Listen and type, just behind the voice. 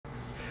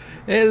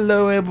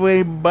Hello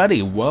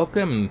everybody,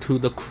 welcome to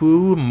the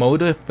Crew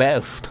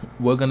Motorfest.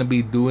 We're going to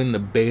be doing the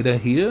beta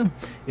here.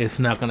 It's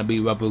not going to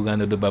be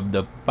representative of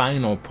the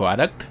final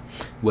product,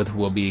 which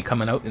will be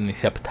coming out in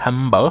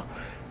September.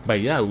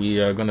 But yeah,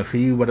 we are going to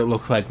see what it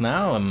looks like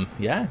now, and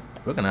yeah,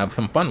 we're going to have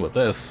some fun with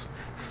this.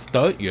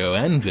 Start your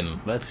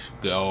engine, let's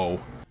go.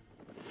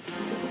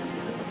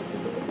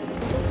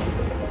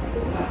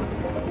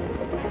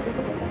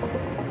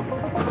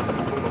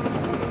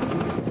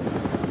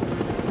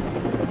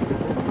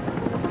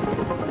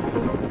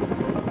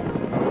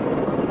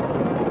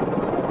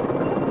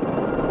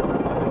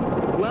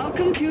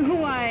 Welcome to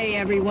Hawaii,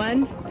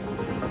 everyone.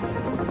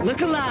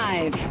 Look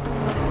alive.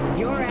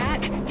 You're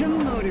at the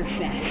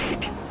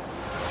Motorfest.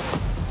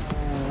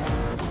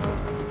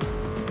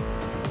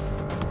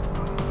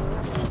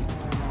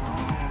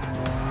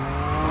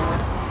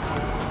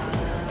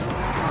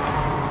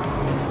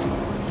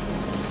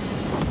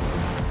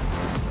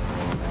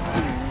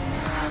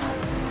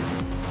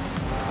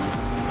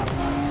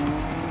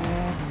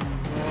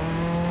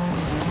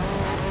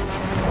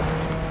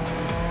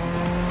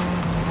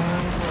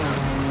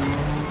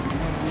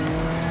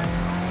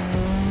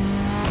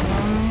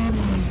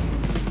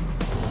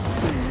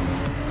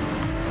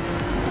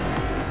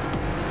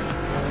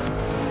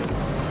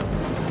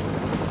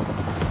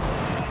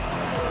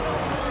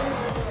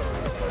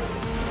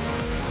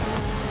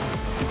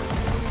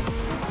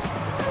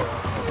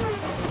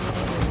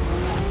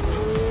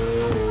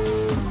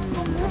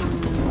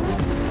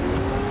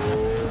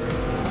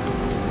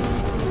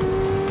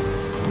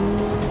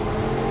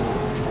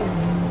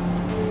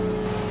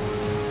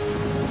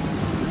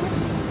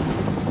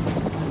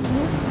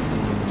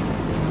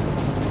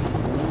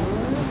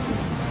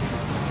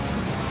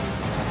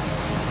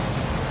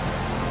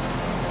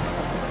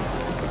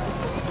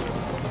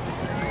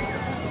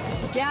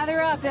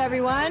 Gather up,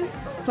 everyone.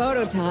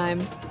 Photo time.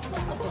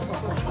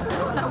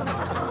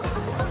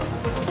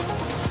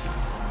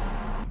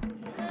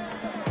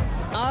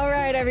 All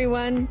right,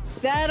 everyone,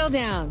 settle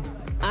down.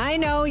 I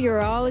know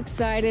you're all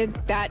excited.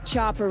 That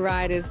chopper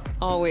ride is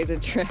always a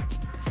trip.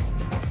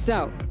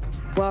 So,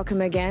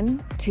 welcome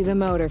again to the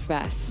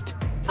Motorfest.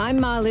 I'm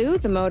Malu,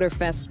 the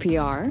Motorfest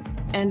PR,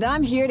 and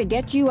I'm here to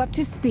get you up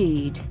to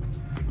speed.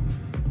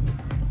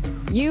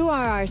 You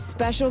are our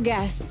special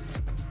guests.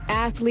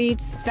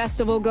 Athletes,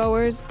 festival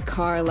goers,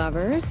 car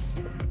lovers,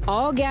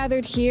 all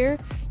gathered here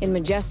in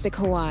majestic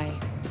Hawaii.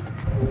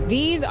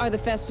 These are the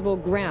festival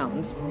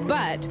grounds,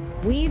 but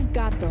we've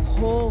got the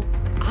whole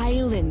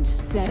island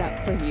set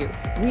up for you.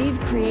 We've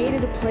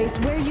created a place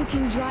where you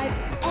can drive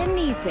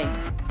anything,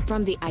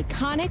 from the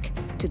iconic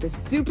to the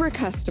super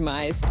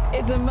customized.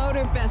 It's a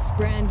Motorfest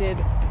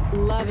branded,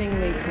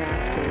 lovingly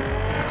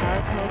crafted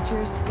car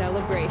culture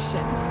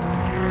celebration.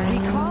 We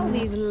call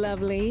these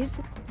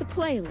lovelies the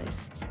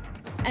playlists.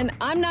 And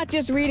I'm not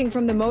just reading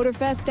from the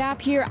Motorfest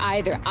app here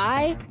either.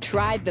 I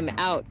tried them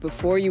out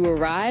before you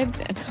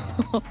arrived.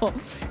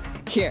 And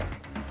here,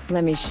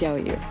 let me show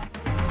you.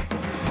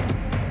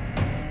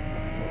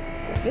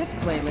 This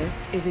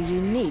playlist is a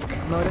unique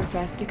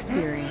Motorfest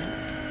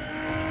experience.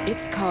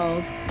 It's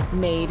called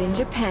Made in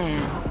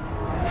Japan.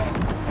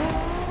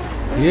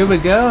 Here we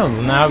go.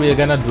 Now we're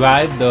gonna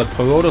drive the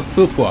Toyota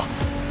Supra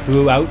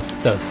throughout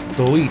the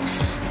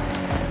streets,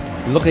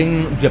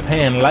 looking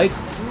Japan-like.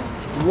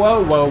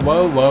 Whoa, whoa,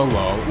 whoa, whoa,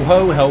 whoa,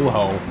 whoa, ho,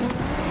 ho.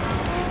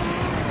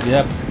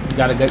 Yep,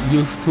 gotta get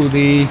used to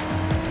the,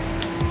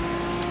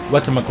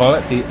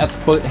 whatchamacallit, the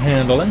expert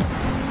handling.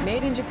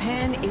 Made in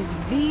Japan is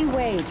the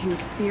way to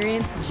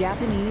experience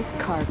Japanese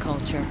car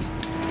culture.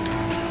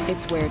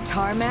 It's where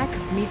tarmac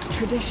meets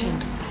tradition.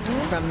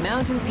 From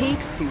mountain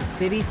peaks to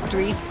city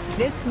streets,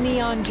 this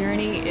neon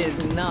journey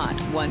is not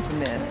one to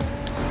miss.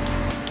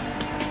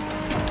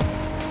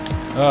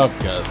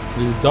 Okay,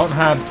 we don't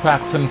have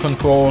traction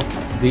control.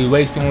 The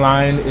racing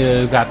line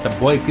is got the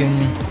braking.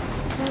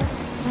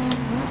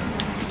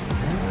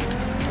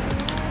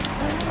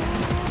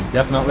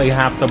 Definitely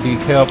have to be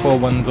careful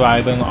when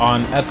driving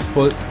on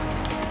expert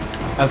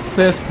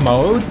assist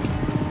mode.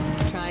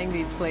 Trying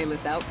these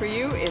playlists out for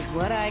you is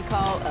what I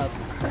call a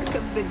perk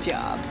of the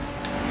job.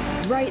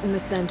 Right in the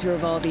center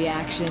of all the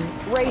action,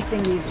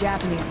 racing these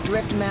Japanese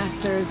drift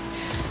masters,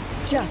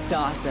 just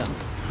awesome.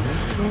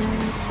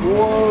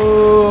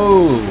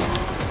 Whoa!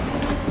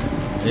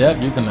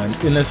 Yep, you can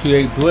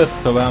initiate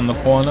drifts around the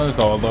corners,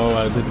 although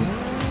I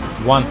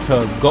didn't want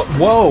to go.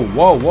 Whoa,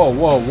 whoa, whoa,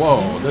 whoa,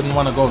 whoa. Didn't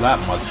want to go that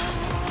much.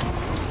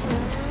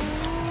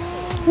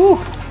 Whew.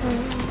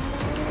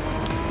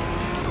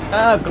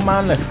 Ah, come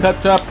on, let's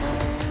catch up.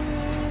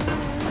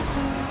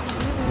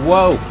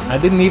 Whoa, I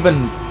didn't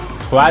even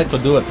try to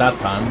do it that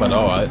time, but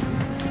alright.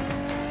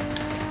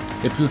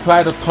 If you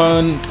try to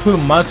turn too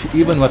much,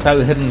 even without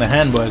hitting the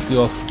handbrake,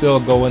 you'll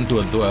still go into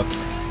a drift.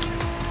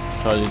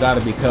 So you gotta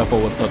be careful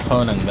with the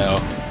turning there.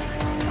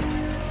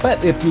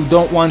 But if you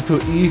don't want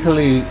to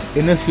easily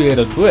initiate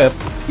a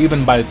drift,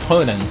 even by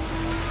turning,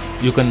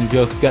 you can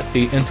just get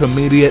the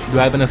intermediate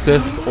driving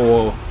assist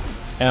or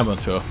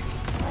amateur.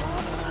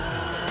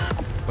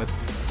 But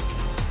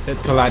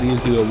it's a lot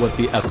easier with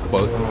the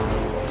expert.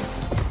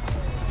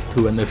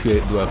 to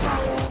initiate drifts.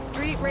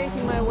 Street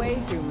racing my way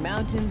through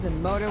mountains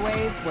and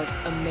motorways was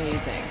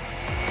amazing.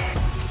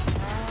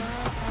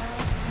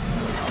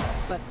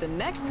 But the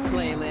next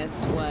playlist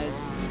was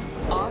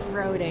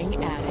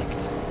Off-Roading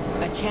Addict.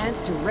 A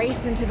chance to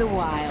race into the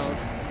wild.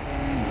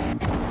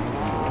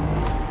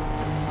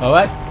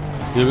 Alright,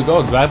 here we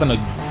go, driving a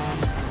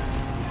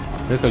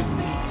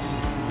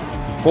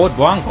Ford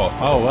Bronco.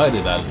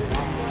 Alrighty then.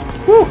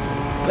 Woo!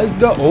 Let's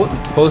go. Oh,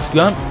 post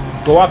jump.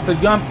 Go off the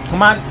jump.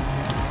 Come on.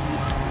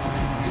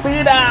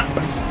 Speed up!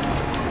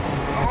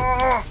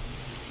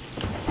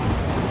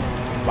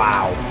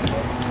 Wow.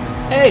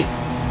 Hey!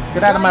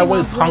 Get out of my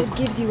way, punk. It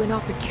gives you an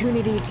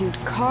opportunity to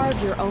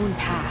carve your own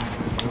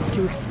path,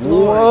 to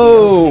explore.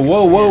 Whoa,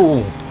 whoa,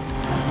 whoa.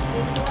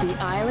 The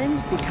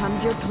island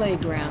becomes your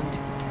playground.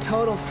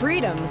 Total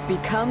freedom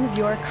becomes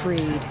your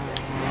creed.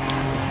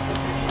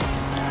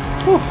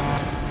 Whew.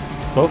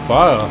 So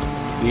far,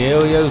 the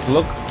areas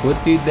look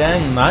pretty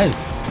dang nice.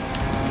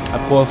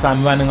 Of course,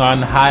 I'm running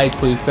on high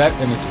preset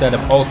instead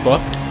of ultra,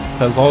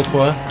 because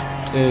ultra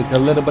is a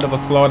little bit of a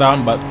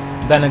slowdown, but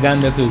then again,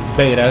 this is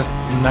beta.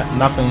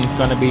 Nothing's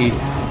gonna be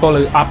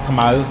fully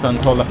optimized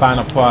until the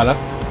final product.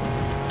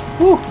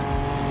 Whew.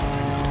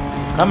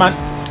 Come on.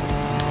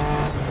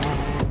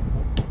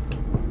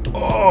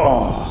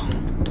 Oh.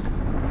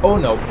 Oh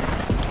no.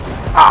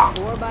 Ah.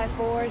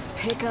 4x4s,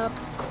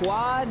 pickups,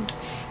 quads.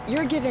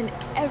 You're given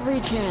every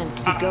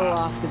chance to go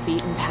off the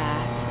beaten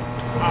path.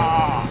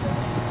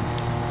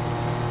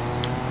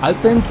 I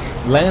think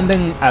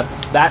landing at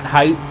that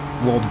height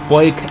will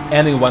break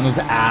anyone's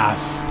ass.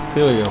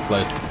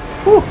 Seriously.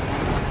 Whew.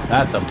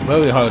 That's a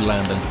very hard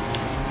landing.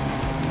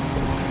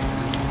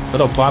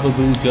 It'll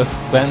probably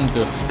just send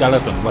your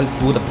skeleton right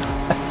through the...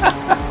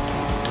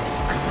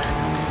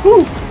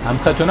 Whew. I'm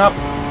catching up.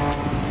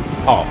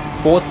 Oh,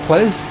 4th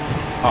place?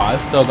 Oh, I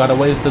still got a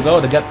ways to go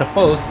to get to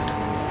 1st.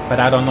 But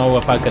I don't know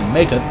if I can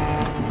make it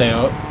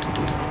there.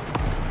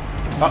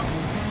 Oh.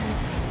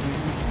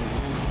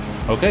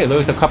 Okay,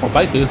 there's a couple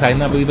bikers I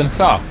never even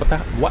saw.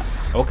 What?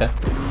 Okay.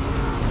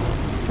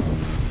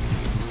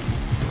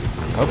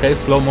 Okay,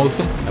 slow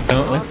motion,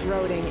 apparently.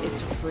 Off-roading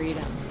is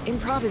freedom,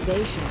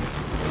 improvisation.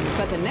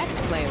 But the next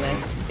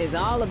playlist is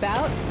all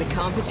about the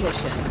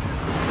competition.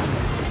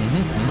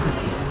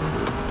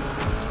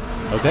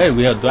 Okay,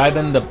 we are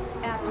driving the...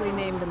 Aptly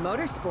named the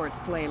Motorsports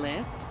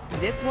playlist,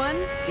 this one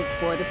is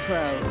for the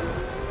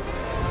pros.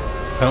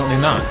 Apparently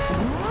not.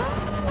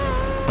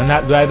 We're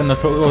not driving the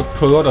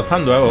Toyota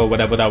Tundra or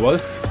whatever that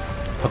was.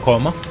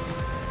 Tacoma.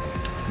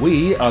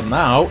 We are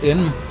now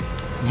in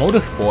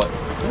Motorsport.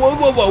 Whoa,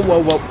 whoa, whoa, whoa,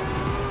 whoa.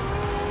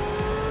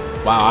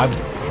 Wow,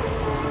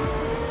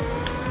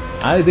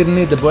 I didn't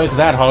need to brake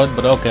that hard,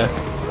 but okay.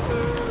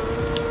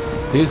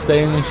 These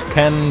things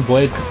can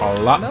brake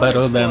a lot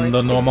better than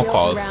the normal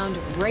cars. Around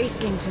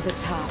racing to the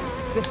top,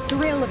 the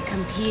thrill of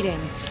competing,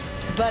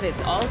 but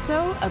it's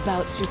also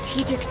about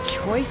strategic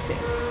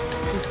choices,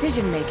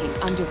 decision-making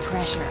under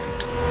pressure.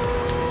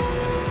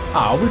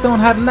 Oh, we don't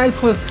have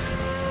nitrous.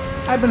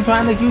 I've been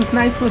trying to use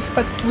nitrous,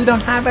 but we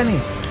don't have any.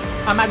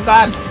 Oh my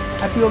god,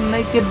 I feel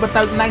naked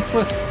without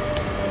nitrous.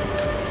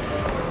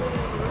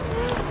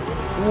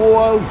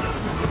 Whoa!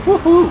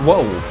 Woohoo!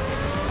 Whoa!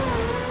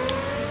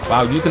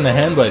 Wow, using the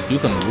handbrake, you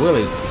can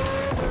really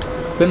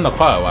spin the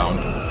car around.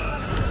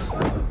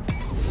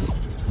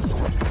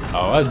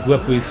 Alright,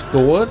 grip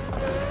restored.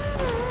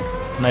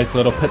 Nice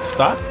little pit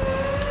stop.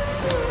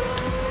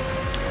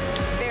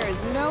 There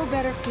is no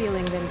better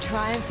feeling than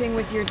triumphing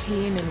with your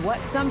team in what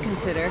some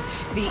consider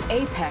the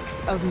apex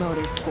of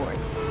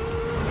motorsports.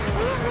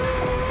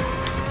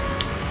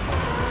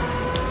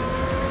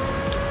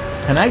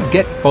 Can I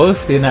get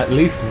first in at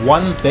least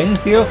one thing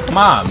here? Come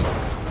on!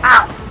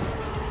 Ow!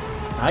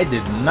 I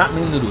did not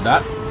mean to do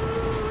that.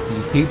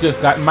 He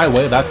just got in my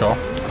way, that's all.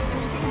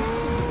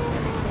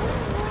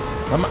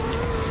 Come on.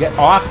 Get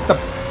off the...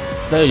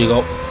 There you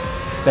go.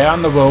 Stay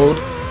on the road.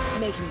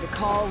 Making the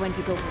call when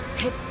to go for the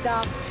pit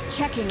stop,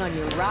 checking on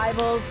your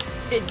rivals,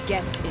 it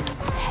gets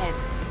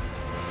intense.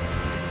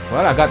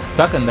 Well, I got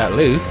second at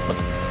least, but...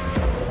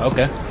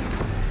 Okay.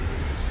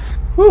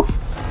 Whew.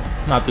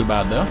 Not too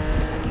bad though.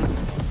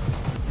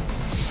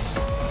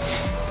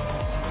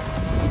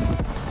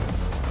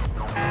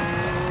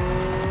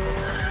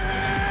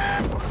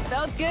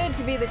 Good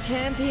to be the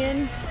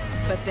champion,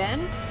 but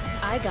then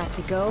I got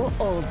to go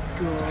old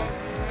school.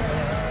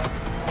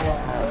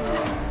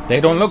 They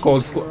don't look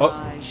old school.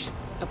 Oh.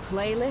 A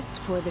playlist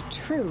for the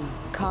true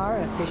car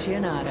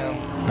aficionado.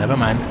 Never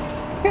mind.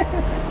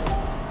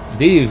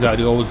 These are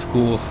the old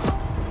schools.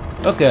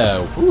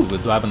 Okay, ooh, we're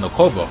driving the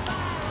Cobra.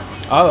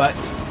 Alright.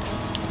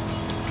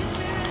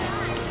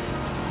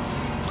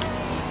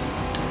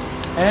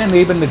 And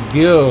even the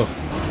gear,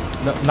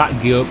 no,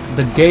 not gear,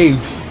 the gauge.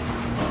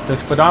 The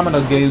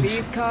speedometer gauge.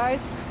 These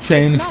cars,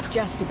 changed. It's not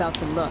just about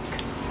the look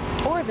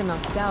or the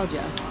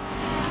nostalgia.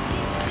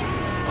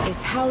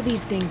 It's how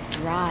these things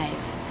drive,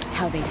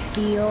 how they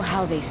feel,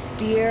 how they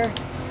steer.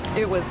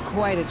 It was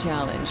quite a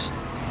challenge,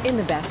 in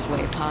the best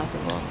way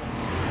possible.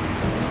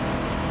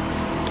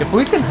 If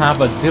we can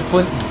have a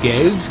different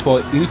gauge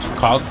for each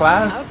car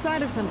class,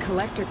 Outside of some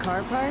collector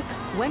car park,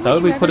 when that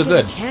would would you be ever pretty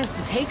get good. a chance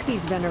to take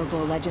these venerable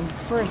legends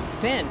for a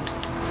spin?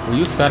 will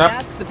you set up?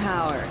 That's the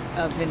power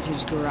of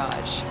Vintage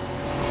Garage.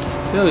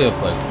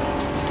 Seriously.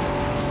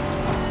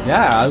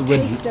 Yeah, I would.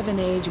 Taste of an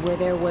age where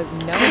there was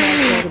no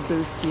nitro to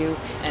boost you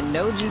and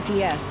no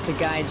GPS to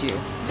guide you.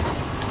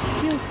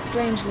 Feels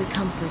strangely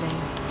comforting.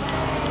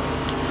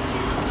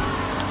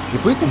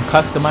 If we can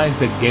customize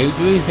the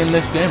gauges in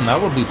this game, that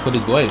would be pretty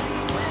great.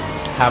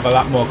 Have a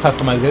lot more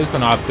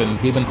customization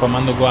options, even from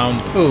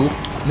Underground 2,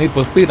 Need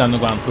for Speed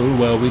Underground 2,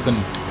 where we can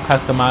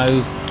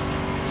customize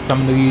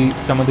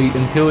some of the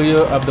interior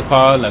of the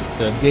car, like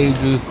the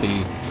gauges,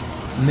 the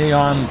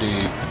neon,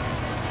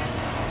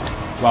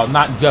 well,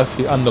 not just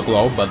the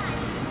underglow, but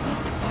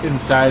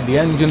inside the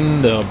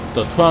engine, the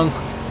trunk,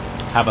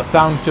 have a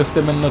sound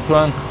system in the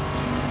trunk,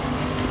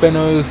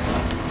 spinners,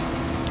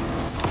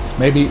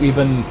 maybe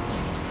even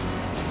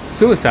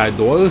suicide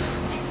doors,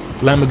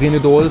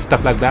 Lamborghini doors,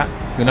 stuff like that,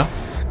 you know?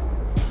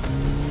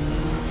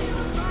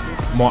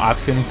 More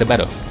options, the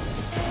better.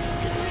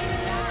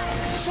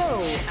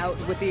 So, out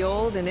with the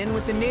old and in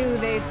with the new,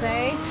 they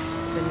say.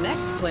 The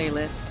next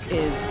playlist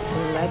is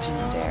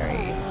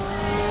legendary.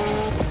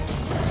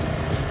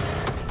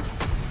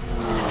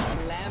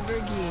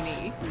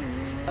 Lamborghini.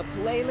 A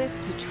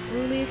playlist to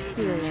truly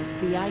experience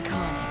the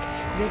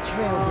iconic, the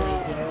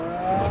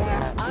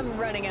trailblazing. I'm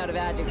running out of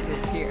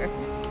adjectives here.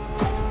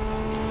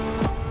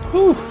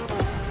 Whew.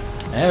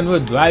 And we're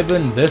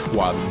driving this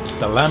one,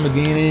 the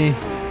Lamborghini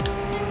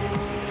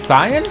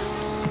Sian?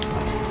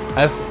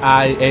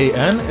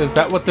 S-I-A-N? Is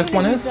that what this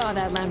one is? You saw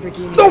that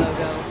Lamborghini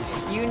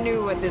logo. You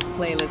knew what this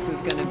playlist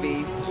was gonna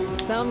be.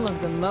 Some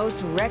of the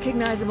most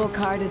recognizable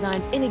car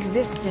designs in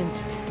existence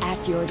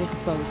at your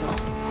disposal.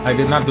 I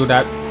did not do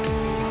that.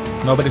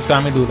 Nobody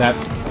saw me do that.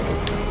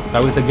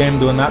 That was the game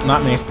doing that,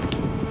 not me.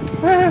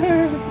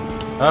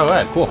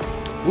 Alright, cool.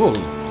 Ooh,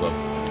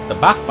 the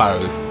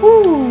backfires.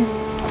 Woo!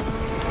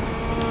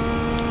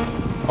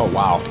 Oh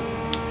wow.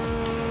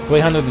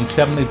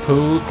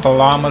 372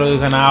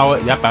 kilometers an hour.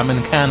 Yep, I'm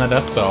in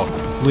Canada, so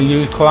we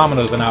use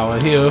kilometers an hour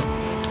here.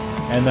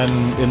 And then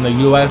in the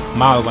US,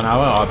 miles an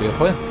hour,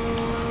 obviously.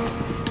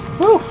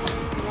 Woo!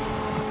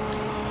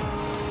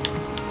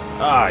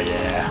 Oh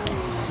yeah.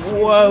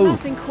 Whoa! There's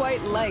nothing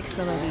quite like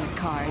some of these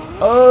cars.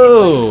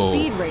 Oh!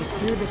 It's like a speed race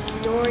through the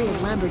story of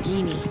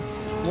Lamborghini.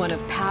 One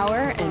of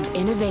power and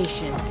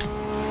innovation.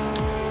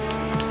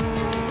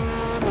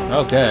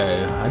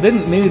 Okay, I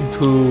didn't need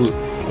to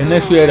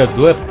initiate a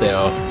drift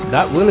there.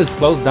 That really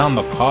slows down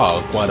the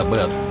car quite a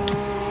bit.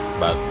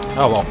 But,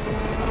 oh well.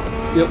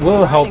 It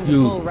will help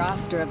you. The full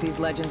roster of these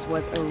legends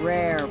was a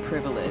rare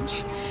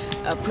privilege.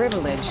 A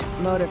privilege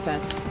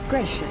Motorfest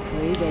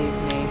graciously gave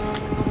me.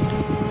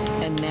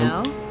 And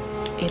now,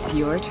 it's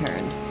your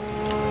turn.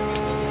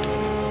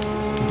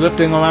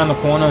 Drifting around the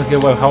corners,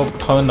 it will help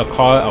turn the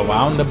car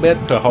around a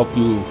bit to help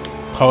you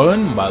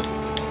turn, but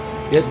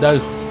it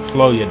does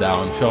slow you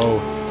down, so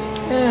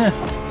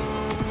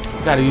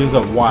gotta use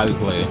it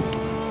wisely.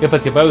 If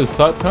it's a very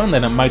short turn,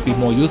 then it might be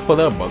more useful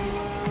there, but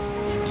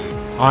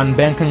on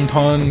banking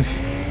turns,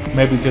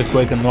 maybe just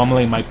braking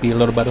normally might be a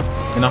little better,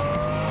 you know?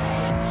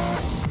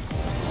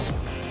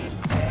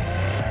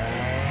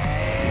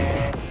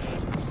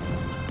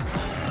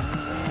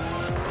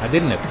 I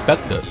didn't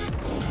expect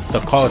the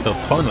car to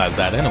turn like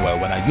that anyway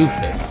when I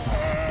used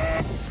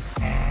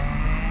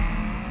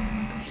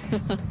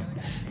it.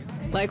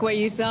 Like what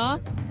you saw?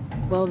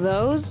 Well,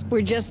 those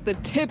were just the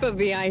tip of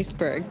the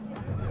iceberg.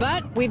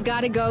 But we've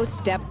got to go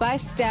step by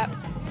step.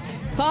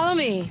 Follow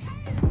me.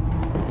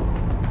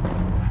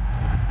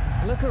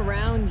 Look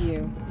around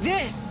you.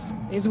 This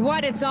is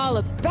what it's all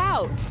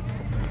about.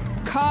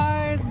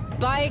 Cars,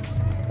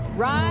 bikes,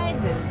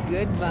 rides, and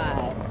good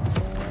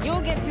vibes.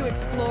 You'll get to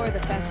explore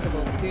the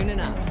festival soon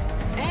enough.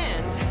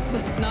 And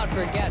let's not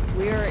forget,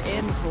 we're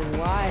in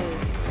Hawaii.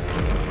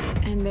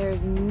 And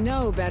there's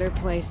no better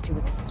place to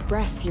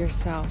express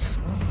yourself.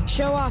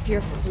 Show off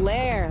your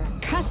flair.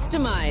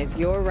 Customize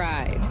your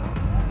ride.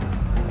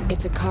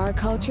 It's a car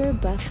culture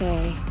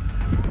buffet.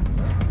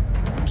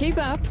 Keep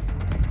up.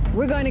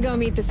 We're going to go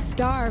meet the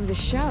star of the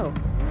show.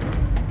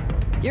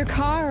 Your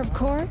car, of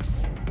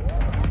course.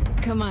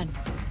 Come on.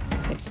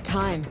 It's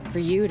time for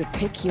you to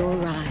pick your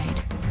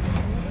ride.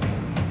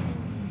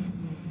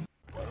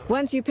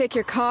 Once you pick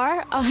your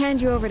car, I'll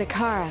hand you over to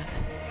Kara,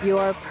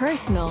 your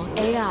personal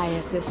AI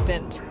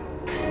assistant.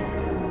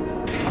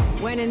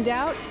 When in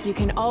doubt, you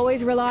can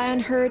always rely on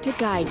her to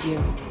guide you.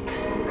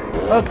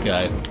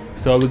 Okay,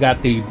 so we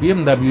got the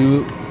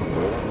BMW.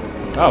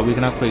 Oh, we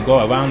can actually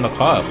go around the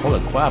car. Holy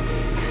crap.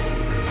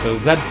 So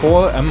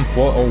Z4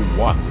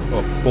 M401,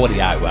 or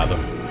 40i rather.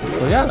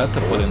 So yeah, that's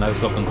a pretty nice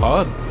looking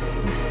car.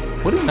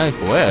 Pretty nice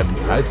red,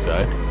 I'd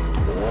say.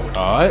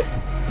 Alright,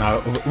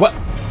 now what?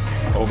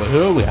 Over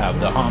here we have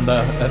the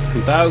Honda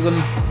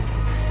S2000.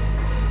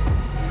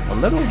 A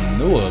little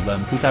newer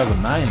than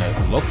 2009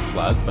 it looks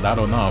like, but I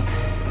don't know.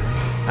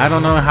 I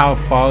don't know how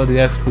far the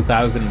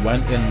S2000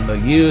 went in the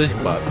years,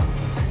 but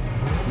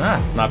nah,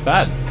 not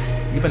bad.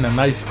 Even a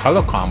nice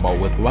color combo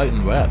with white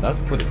and red. That's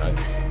pretty nice.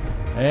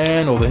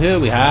 And over here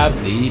we have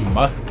the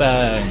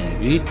Mustang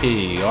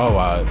GT.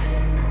 Alright.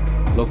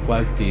 Looks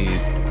like the...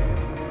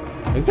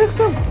 Is this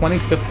the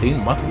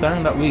 2015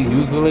 Mustang that we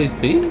usually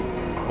see?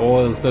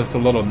 Or is this a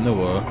little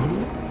newer?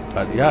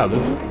 But yeah, this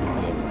is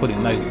a pretty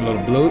nice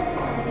little blue.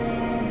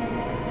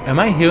 Am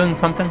I hearing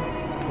something?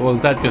 Or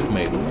is that just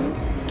me?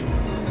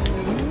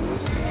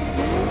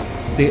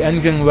 The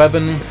engine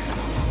revving.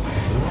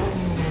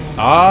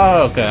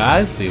 Ah, okay,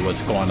 I see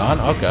what's going on.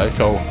 Okay,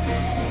 so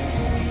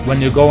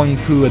when you're going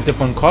to a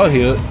different car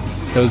here,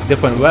 there's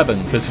different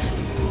revving, just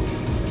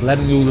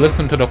letting you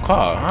listen to the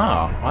car.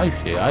 Ah, I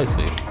see, I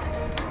see.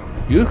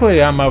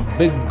 Usually I'm a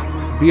big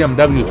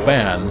BMW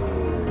fan,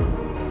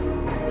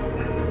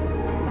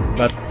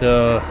 but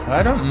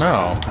I don't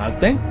know. I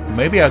think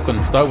maybe I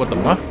can start with the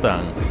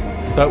Mustang,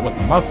 start with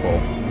the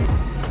muscle.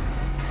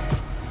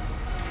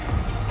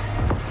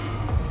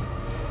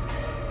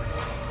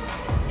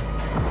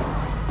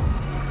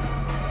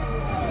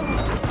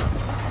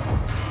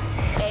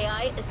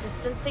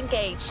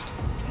 Engaged.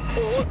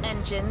 All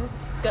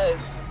engines go.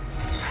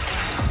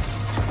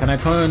 Can I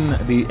turn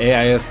the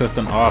AI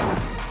assistant off?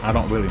 I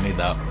don't really need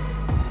that.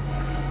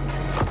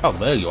 Oh,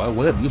 there you are.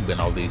 Where have you been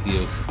all these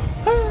years?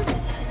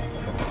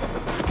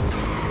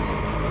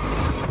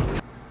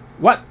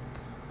 What?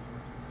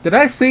 Did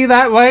I see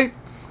that right?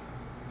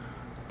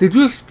 Did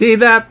you see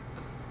that?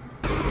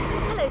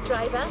 Hello,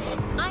 driver.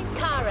 I'm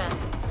Kara.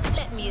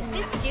 Let me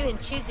assist you in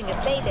choosing a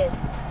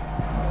playlist.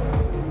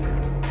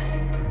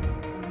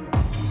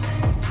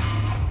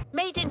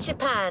 Made in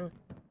Japan.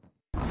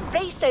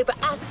 Race over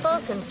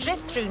asphalt and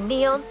drift through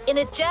neon in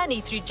a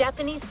journey through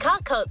Japanese car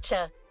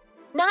culture.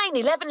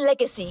 911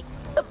 Legacy,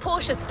 a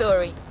Porsche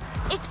story.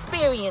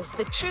 Experience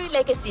the true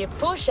legacy of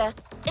Porsche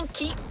and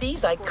keep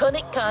these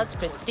iconic cars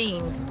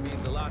pristine. It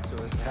means a lot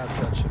to us to have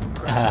such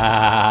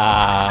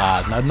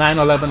The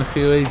 911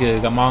 series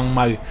is among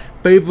my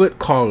favorite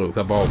cars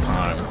of all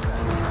time.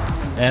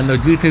 And the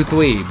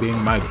GT3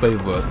 being my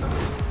favorite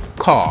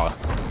car.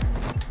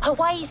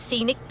 Hawaii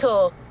Scenic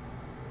Tour.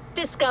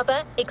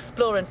 Discover,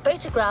 explore and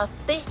photograph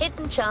the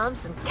hidden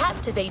charms and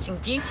captivating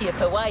beauty of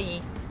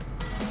Hawaii.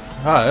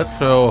 Alright,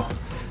 so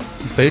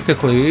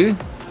basically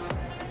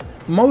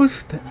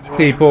most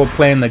people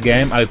playing the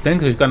game I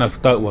think is gonna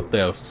start with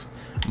this.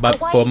 But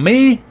for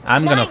me,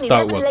 I'm gonna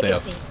start with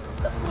this.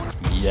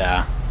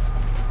 Yeah.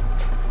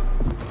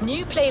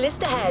 New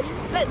playlist ahead.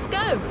 Let's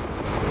go.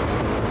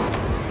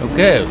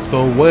 Okay,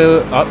 so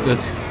we're up.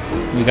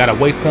 We got a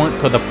waypoint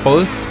to the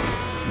first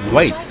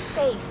race.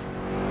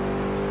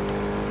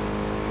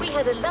 We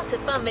had a lot of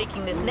fun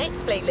making this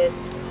next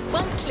playlist.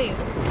 One clue,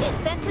 it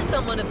centers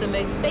on one of the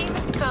most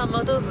famous car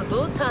models of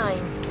all time.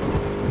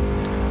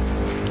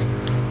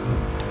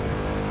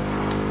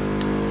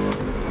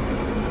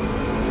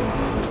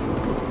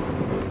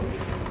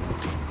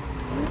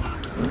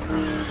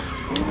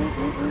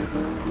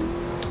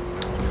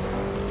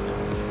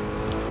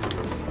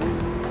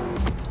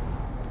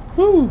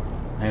 Woo!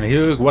 And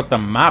here's what the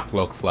map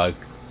looks like.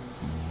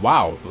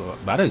 Wow,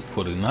 that is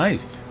pretty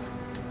nice.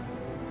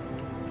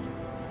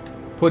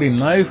 Pretty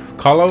nice,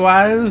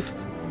 colorized,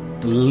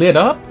 lit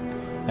up,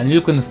 and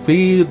you can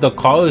see the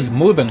cars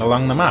moving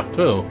along the map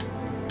too.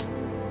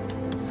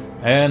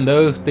 And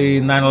there's the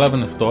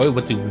 911 story,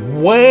 which is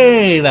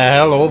way the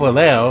hell over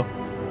there.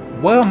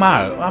 Where am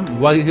I? I'm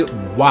right here.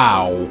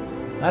 Wow,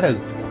 that is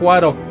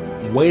quite a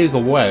ways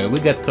away. We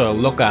get to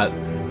look at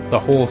the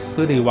whole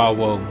city while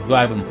we're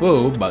driving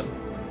through, but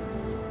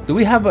do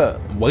we have a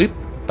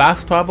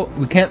fast travel?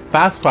 We can't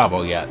fast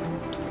travel yet.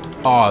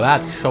 Oh,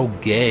 that's so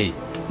gay.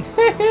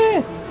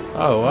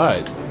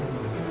 Alright.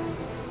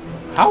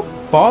 How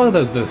far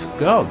does this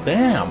go?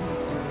 Damn.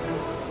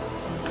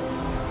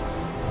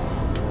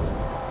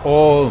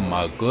 Oh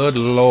my good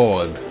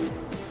lord.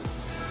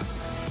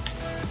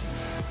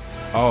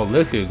 Oh,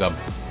 this is a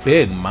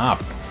big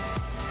map.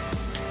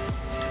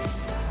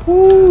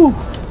 Woo!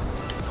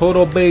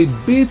 Turtle Bay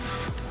Beach,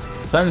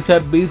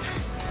 Sunset Beach.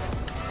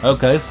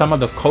 Okay, some of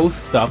the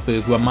coast stuff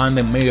is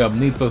reminding me of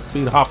Need for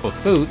Speed Hot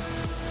Pursuit.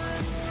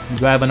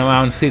 Driving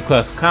around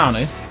Seacrest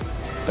County.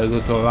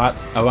 There's a lot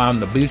around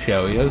the beach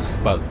areas,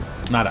 but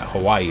not at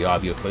Hawaii,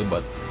 obviously,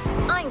 but...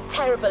 I'm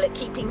terrible at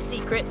keeping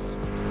secrets.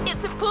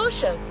 It's a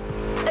Porsche.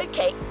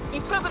 Okay,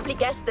 you've probably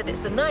guessed that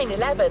it's the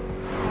 911.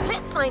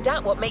 Let's find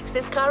out what makes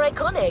this car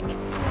iconic.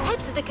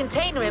 Head to the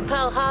container in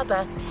Pearl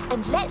Harbor,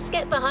 and let's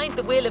get behind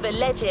the wheel of a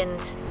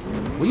legend.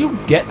 Will you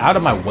get out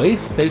of my way,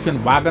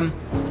 station wagon?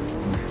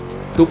 You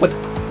stupid...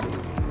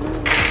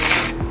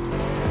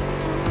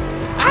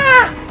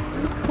 Ah!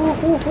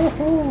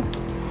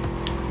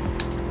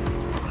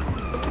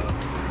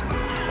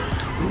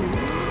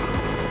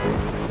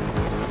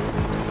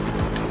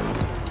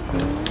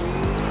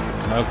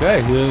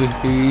 Okay, here's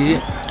the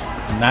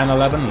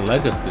 911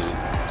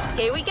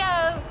 Legacy. Here we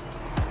go.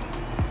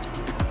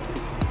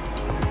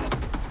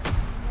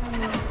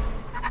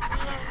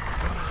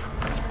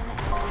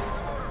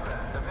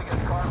 the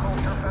biggest car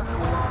culture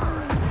festival on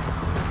Earth.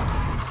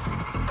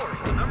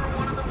 Porsche, the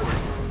 #1 in the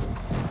world.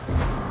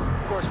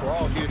 Of course, we're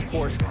all huge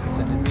Porsche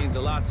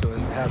lot to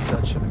us to have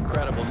such an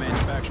incredible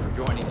manufacturer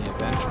joining the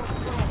adventure.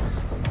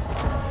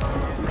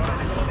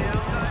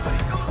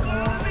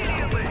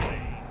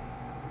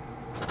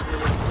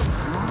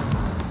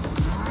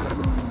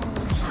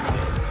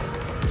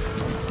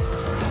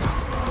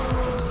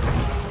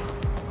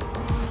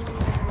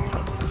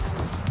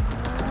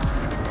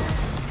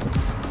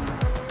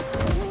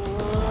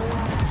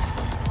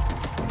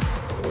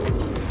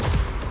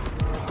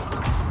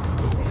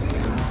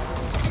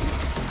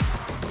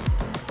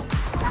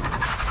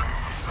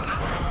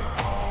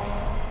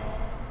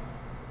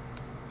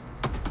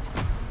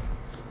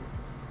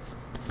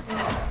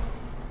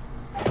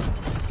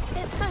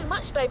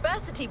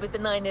 Diversity with the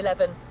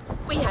 911.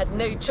 We had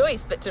no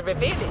choice but to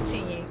reveal it to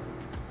you.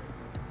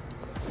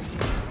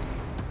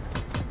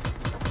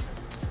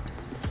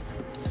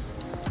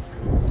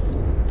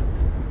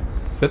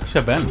 Six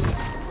events.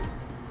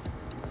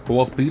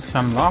 4 feats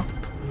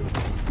unlocked.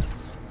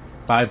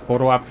 5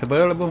 photo ops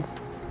available.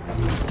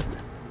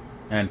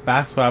 And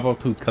fast travel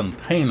to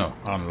container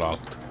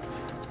unlocked.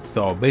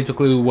 So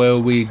basically where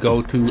we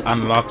go to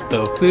unlock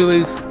the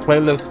series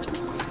playlist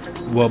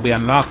will be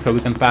unlocked so we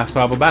can fast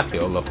travel back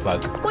here, it looks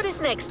like. What is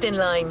next in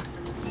line?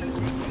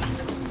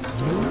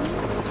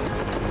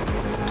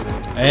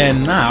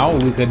 And now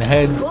we can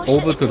head Porsche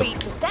over to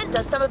agreed to send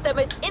us some of their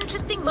most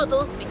interesting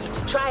models for you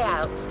to try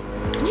out.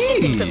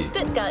 Shipping from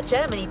Stuttgart,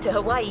 Germany to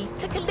Hawaii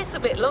took a little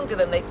bit longer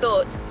than they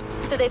thought,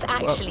 so they've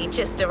actually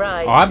just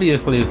arrived.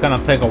 Obviously it's gonna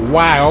take a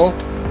while.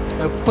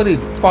 They're pretty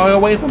far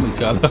away from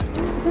each other.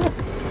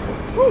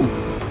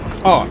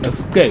 Oh,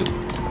 escape.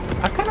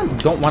 I kind of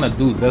don't want to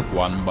do this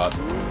one, but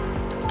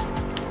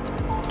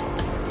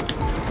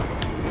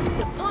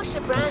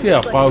Let's see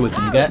how far we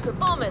can get.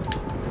 Performance,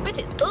 but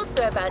it's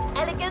also about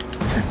elegance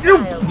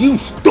and You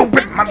style.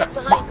 stupid Get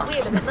behind the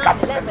wheel of a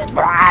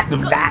 911.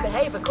 You've got to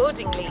behave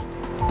accordingly.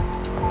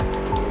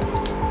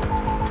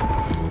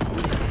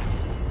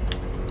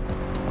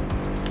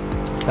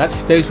 That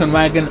station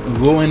wagon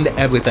ruined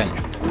everything.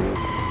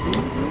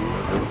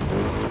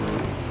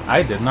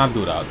 I did not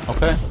do that,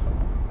 okay?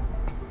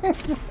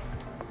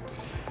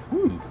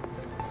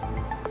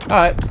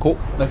 Alright, cool.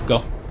 Let's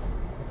go.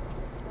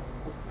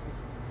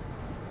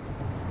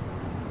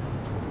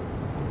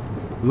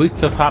 Reach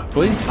the top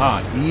 3?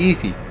 Ah,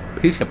 easy.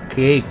 Piece of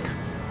cake.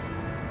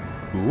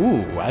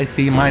 Ooh, I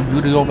see my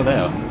beauty over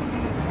there.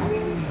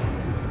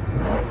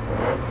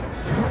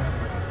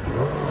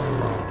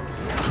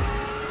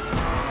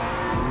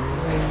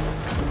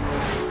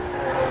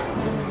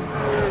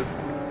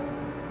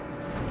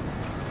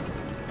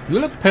 You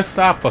look pissed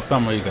off for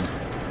some reason.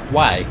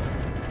 Why?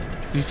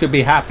 You should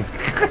be happy.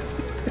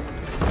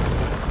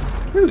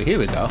 Ooh, here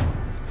we go.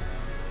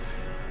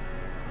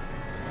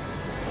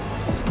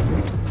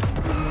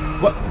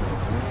 What?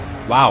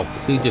 Wow,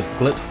 she just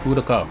glitched through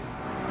the car.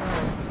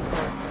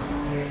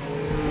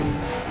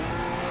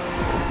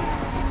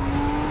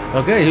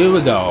 Okay, here we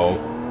go.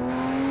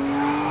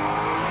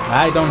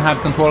 I don't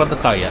have control of the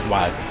car yet.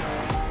 Why?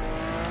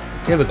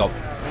 Here we go.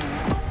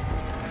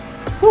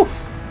 Whew.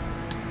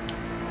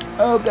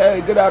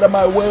 Okay, get out of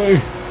my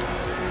way.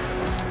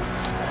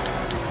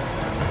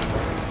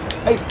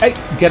 Hey, hey,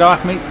 get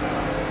off me.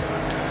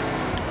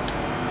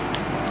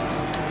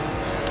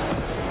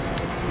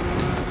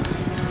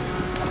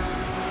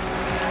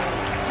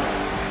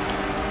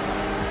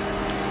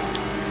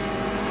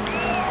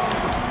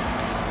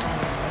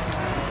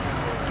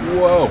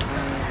 Whoa.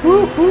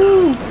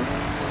 Woohoo.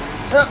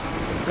 Oh,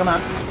 come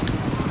on.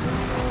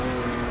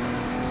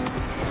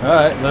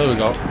 Alright, there we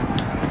go.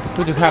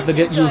 We just have to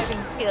get used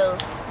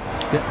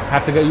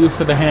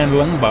to the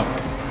handling, but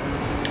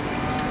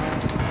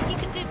you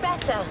can do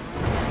better.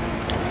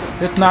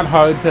 It's not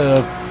hard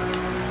to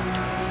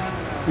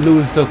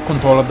lose the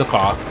control of the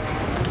car.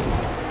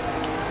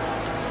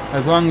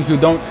 As long as you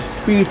don't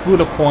speed through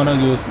the corner,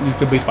 you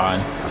should be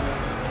fine.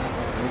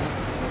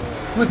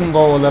 We can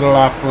go a little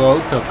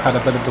off-road to cut a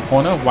bit of the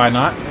corner, why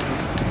not?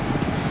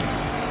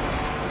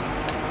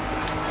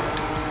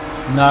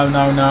 No,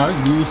 no, no,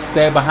 you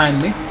stay behind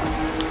me.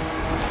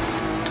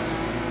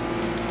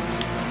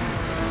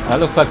 That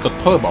looks like the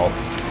turbo.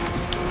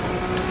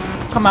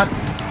 Come on.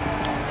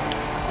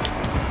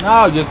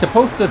 No, you're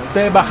supposed to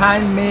stay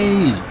behind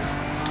me.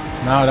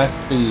 No, that's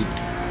the...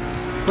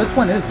 Which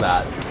one is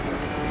that?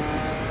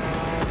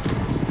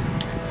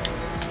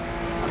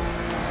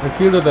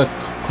 It's either the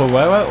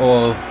Carrera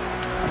or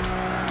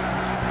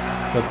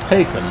the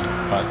Taken,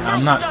 but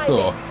I'm not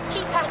sure.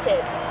 Keep at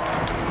it.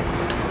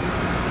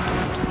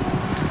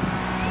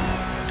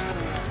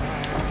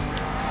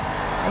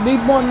 I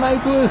need more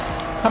nitrous.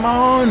 Come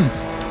on.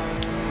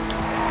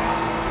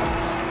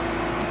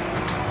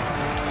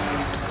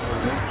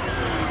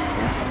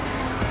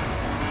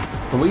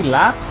 3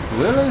 laps?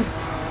 Really?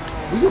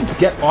 Will you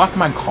get off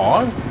my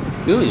car?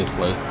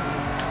 Seriously.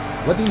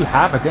 What do you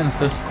have against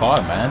this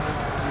car, man?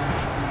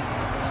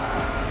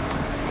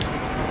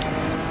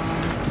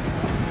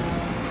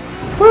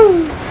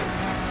 Woo!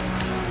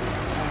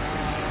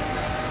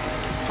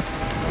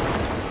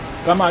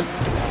 Come on.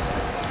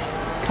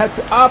 Catch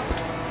up.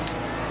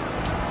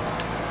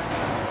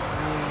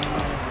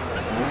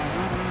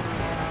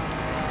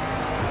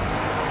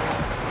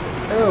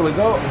 There we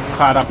go.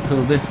 Caught up to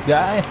this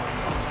guy.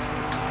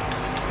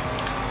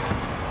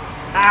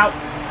 Ow!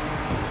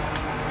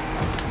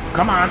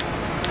 Come on.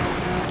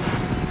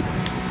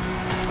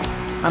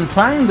 I'm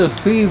trying to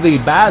see the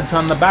badge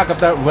on the back of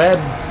that red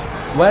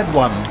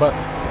one, but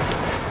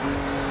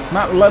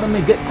not letting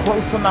me get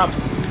close enough.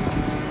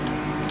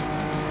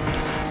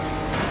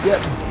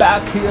 Get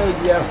back here,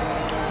 yes.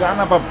 Son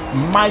of a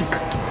mic.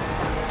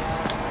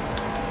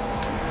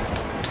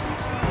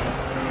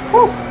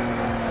 Whew.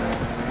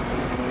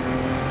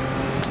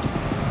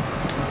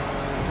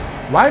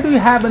 Why do you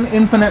have an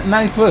infinite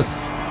nitrous?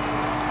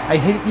 I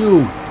hate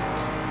you.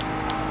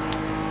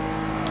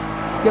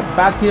 Get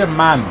back here,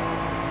 man.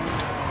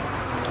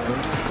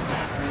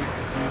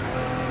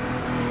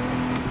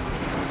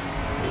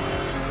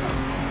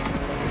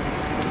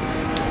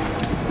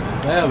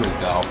 There we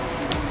go.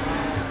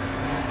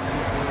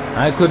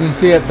 I couldn't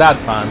see it that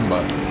time,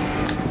 but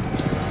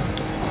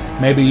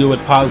maybe you would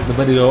pause the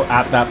video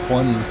at that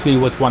point and see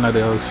which one it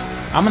is.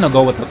 I'm gonna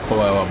go with the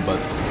coil, but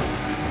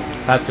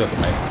that's just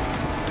me.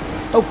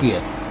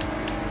 Okay.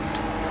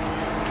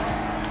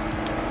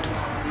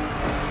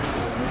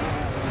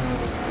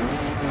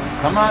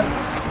 Come on.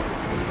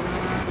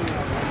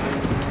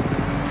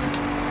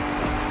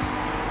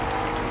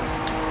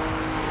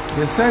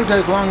 It says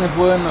as long as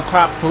we're in the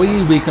top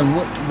 3, we can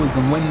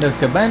win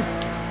this event.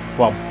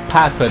 Well,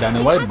 pass it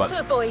anyway, we had but to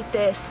avoid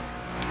this.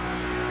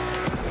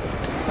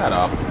 Shut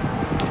up.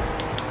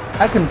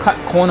 I can cut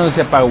corners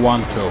if I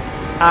want to.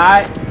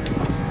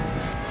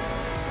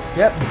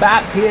 Get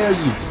back here,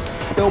 you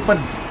stupid.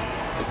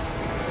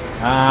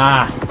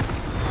 Ah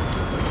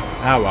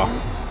well.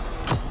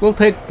 We'll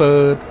take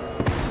third.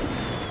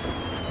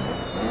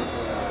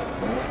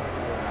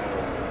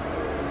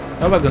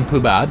 That wasn't too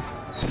bad.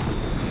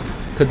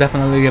 Could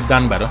definitely have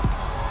done better.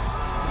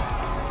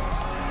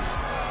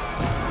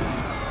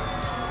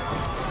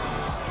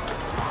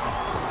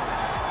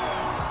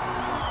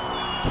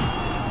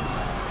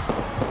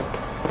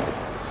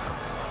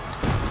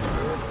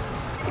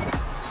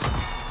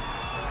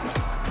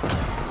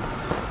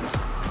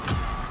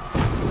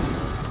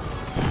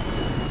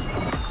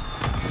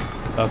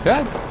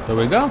 Okay, there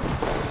we go.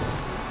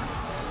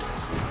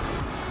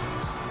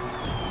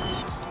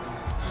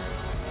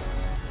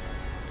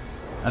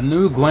 A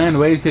new grand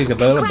race is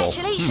available.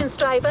 Congratulations,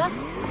 driver.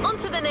 On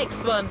to the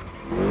next one.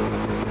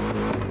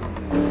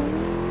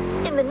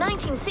 In the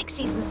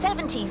 1960s and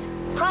 70s,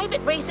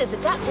 private racers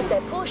adapted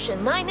their Porsche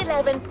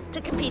 911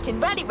 to compete in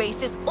rally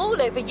races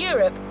all over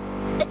Europe,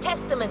 a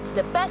testament to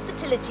the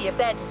versatility of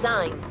their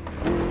design.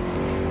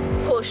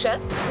 Porsche,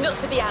 not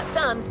to be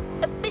outdone,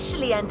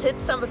 officially entered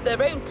some of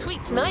their own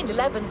tweaked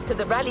 911s to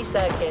the rally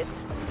circuit.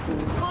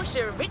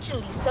 Porsche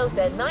originally sold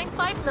their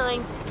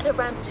 959s at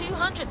around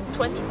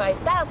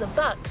 225,000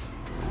 bucks.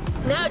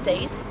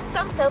 Nowadays,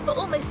 some sell for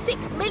almost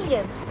 6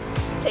 million.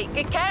 Take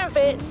good care of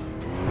it.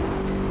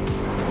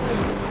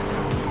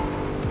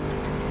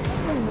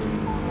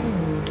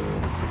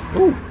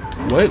 Ooh,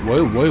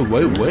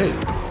 wait.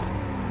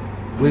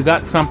 We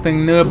got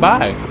something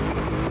nearby.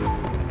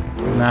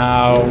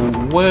 Now,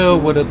 where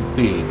would it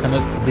be? Can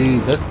it be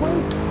this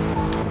way?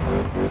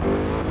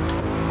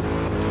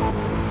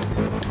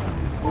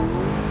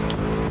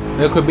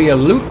 There could be a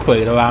loot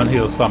crate around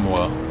here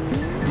somewhere.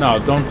 No,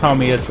 don't tell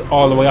me it's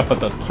all the way up at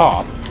the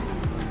top.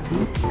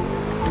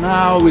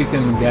 Now we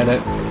can get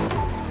it.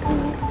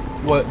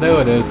 What?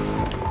 There it is.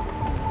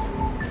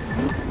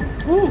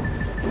 Woo!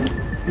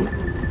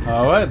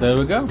 Alright, there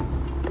we go.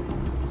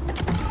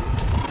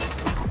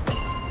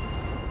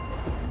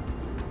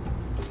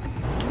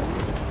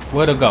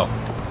 Where to go?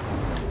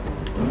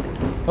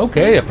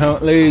 Okay,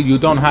 apparently you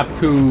don't have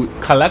to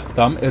collect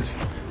them. It's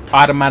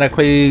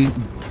automatically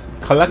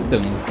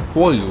collecting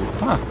for you.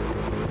 Huh.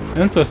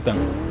 Interesting.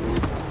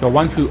 So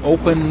once you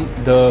open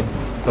the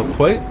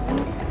crate,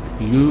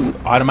 you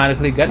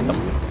automatically get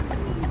them.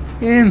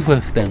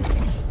 Interesting.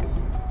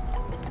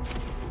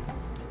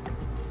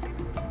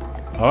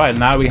 Alright,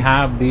 now we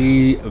have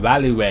the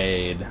Rally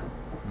Raid.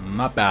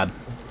 Not bad.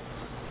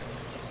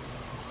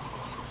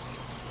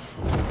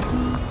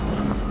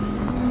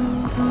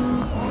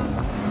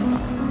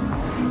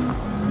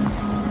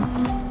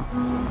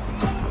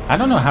 I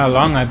don't know how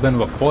long I've been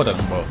recording,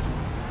 but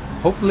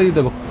hopefully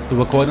the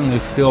recording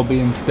is still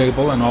being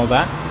stable and all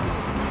that.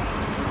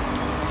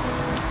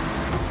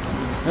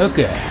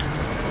 Okay.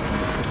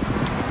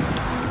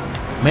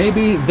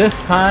 Maybe this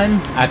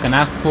time I can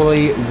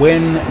actually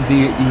win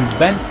the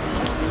event.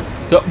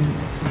 So,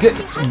 get...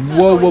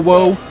 Whoa.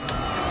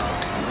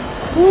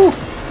 Woo.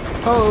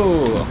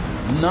 Oh,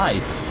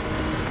 nice.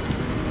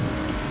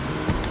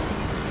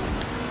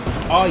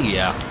 Oh,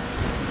 yeah.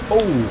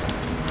 Oh.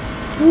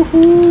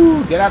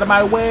 Woohoo! Get out of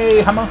my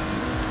way, Hummer!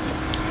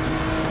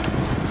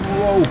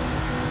 Whoa!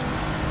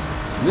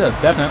 We are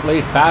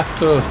definitely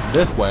faster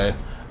this way.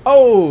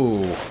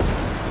 Oh!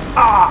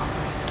 Ah!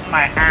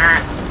 My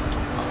ass!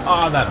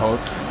 Oh, that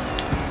hurts.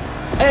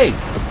 Hey!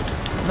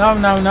 No!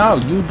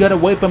 You get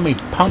away from me,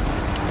 punk!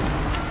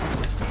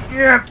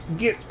 Yeah,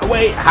 get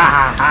away!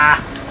 Ha!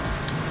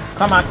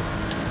 Come on!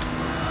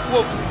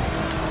 Whoa!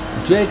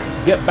 Jake,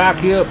 get back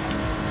here.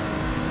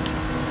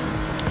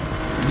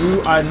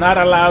 You are not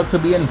allowed to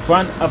be in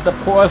front of the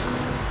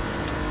Porsche.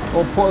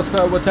 Or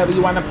Porsche, whatever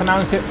you want to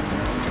pronounce it.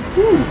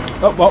 Whew.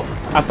 Oh, well,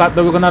 I thought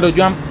there was another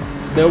jump.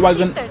 There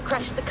wasn't. Please don't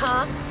crash the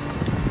car.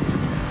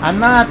 I'm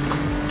not.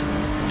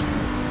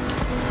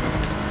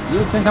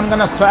 You think I'm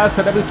gonna crash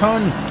at every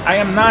turn? I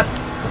am not.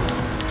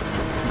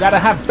 Gotta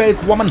have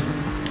faith, woman.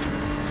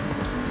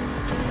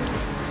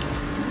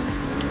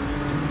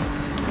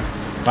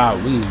 Wow,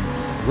 we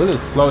really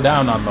slow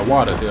down on the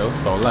water here,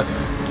 so let's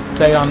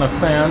stay on the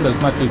sand as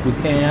much as we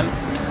can.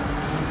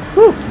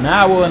 Whew,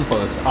 now we're in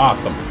first.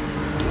 Awesome.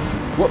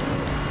 Whoop.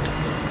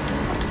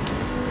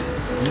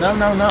 No,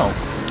 no, no.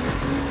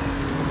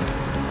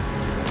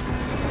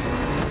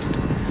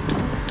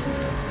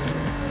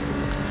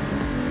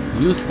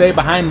 You stay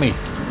behind me.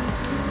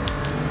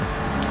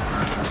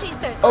 Please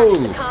don't crash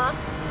the car.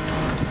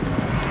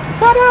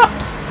 Shut up!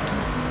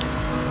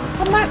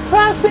 I'm not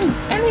crashing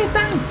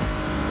anything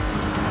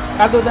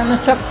other than the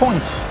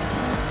checkpoints.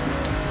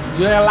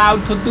 You're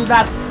allowed to do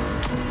that.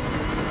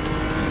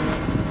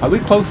 Are we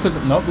close to the...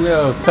 Nope, we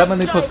are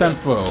 70%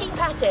 through.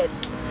 Keep at it.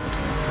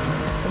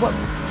 Well,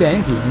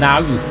 thank you. Now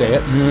you say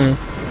it.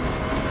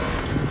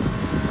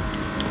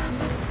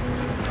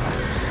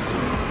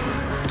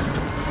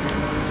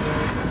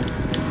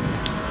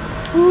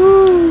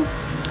 Woo!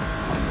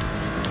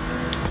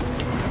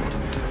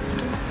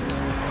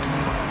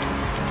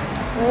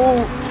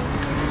 Oh!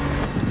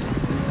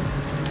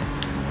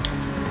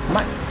 Come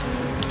on!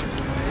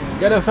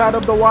 Get us out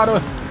of the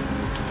water!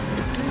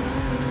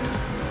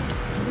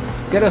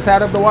 Get us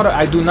out of the water!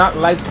 I do not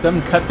like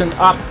them catching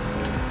up.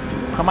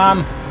 Come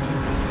on!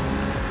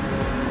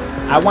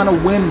 I want to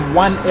win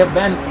one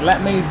event.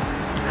 Let me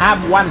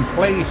have one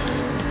place.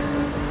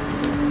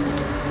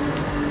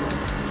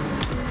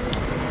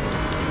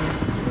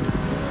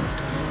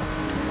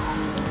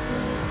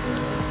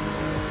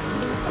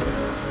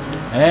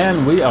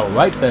 And we are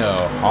right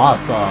there.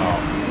 Awesome.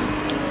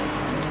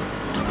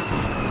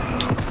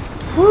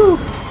 Woo!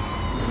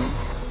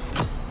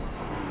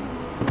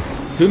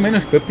 2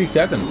 minutes, 50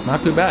 seconds.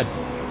 Not too bad.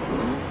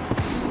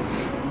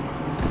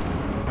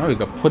 Oh, we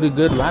got pretty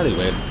good rally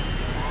rate.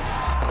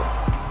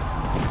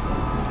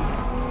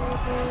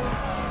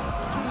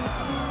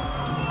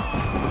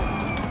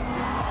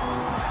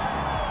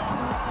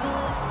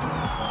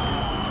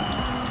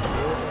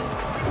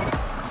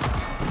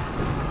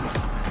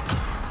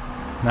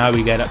 Now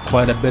we get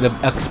quite a bit of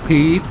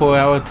XP for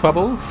our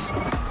troubles.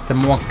 Some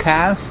more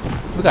cash.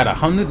 We got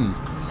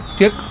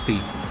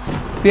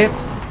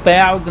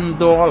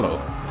 $166,000.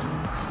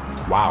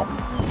 Wow,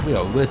 we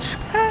are rich.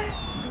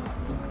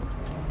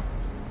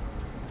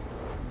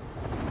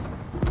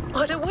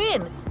 What a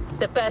win!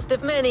 The first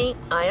of many,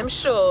 I am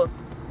sure.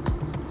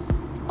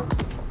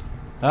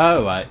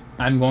 Alright,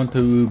 I'm going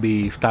to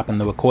be stopping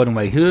the recording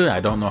right here. I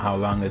don't know how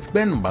long it's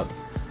been, but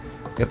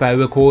if I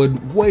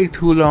record way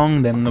too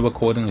long, then the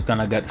recording is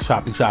gonna get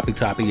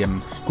choppy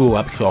and screw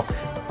up. So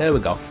there we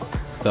go.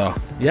 So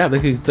yeah,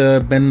 this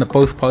has been the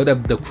first part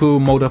of the Crew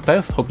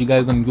Motorfest. Hope you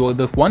guys enjoyed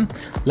this one.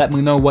 Let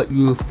me know what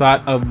you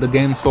thought of the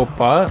game so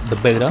far, the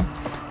beta.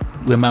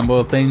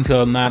 Remember, things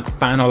are not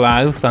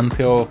finalized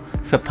until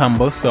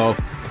September, so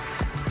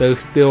there's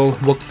still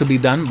work to be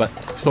done, but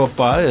so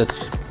far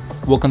it's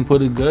working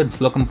pretty good.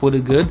 It's looking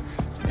pretty good,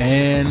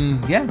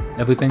 and yeah,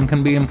 everything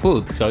can be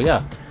improved. So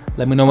yeah,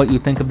 let me know what you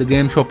think of the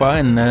game so far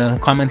in the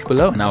comments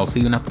below, and I'll see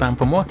you next time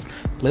for more.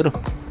 Later.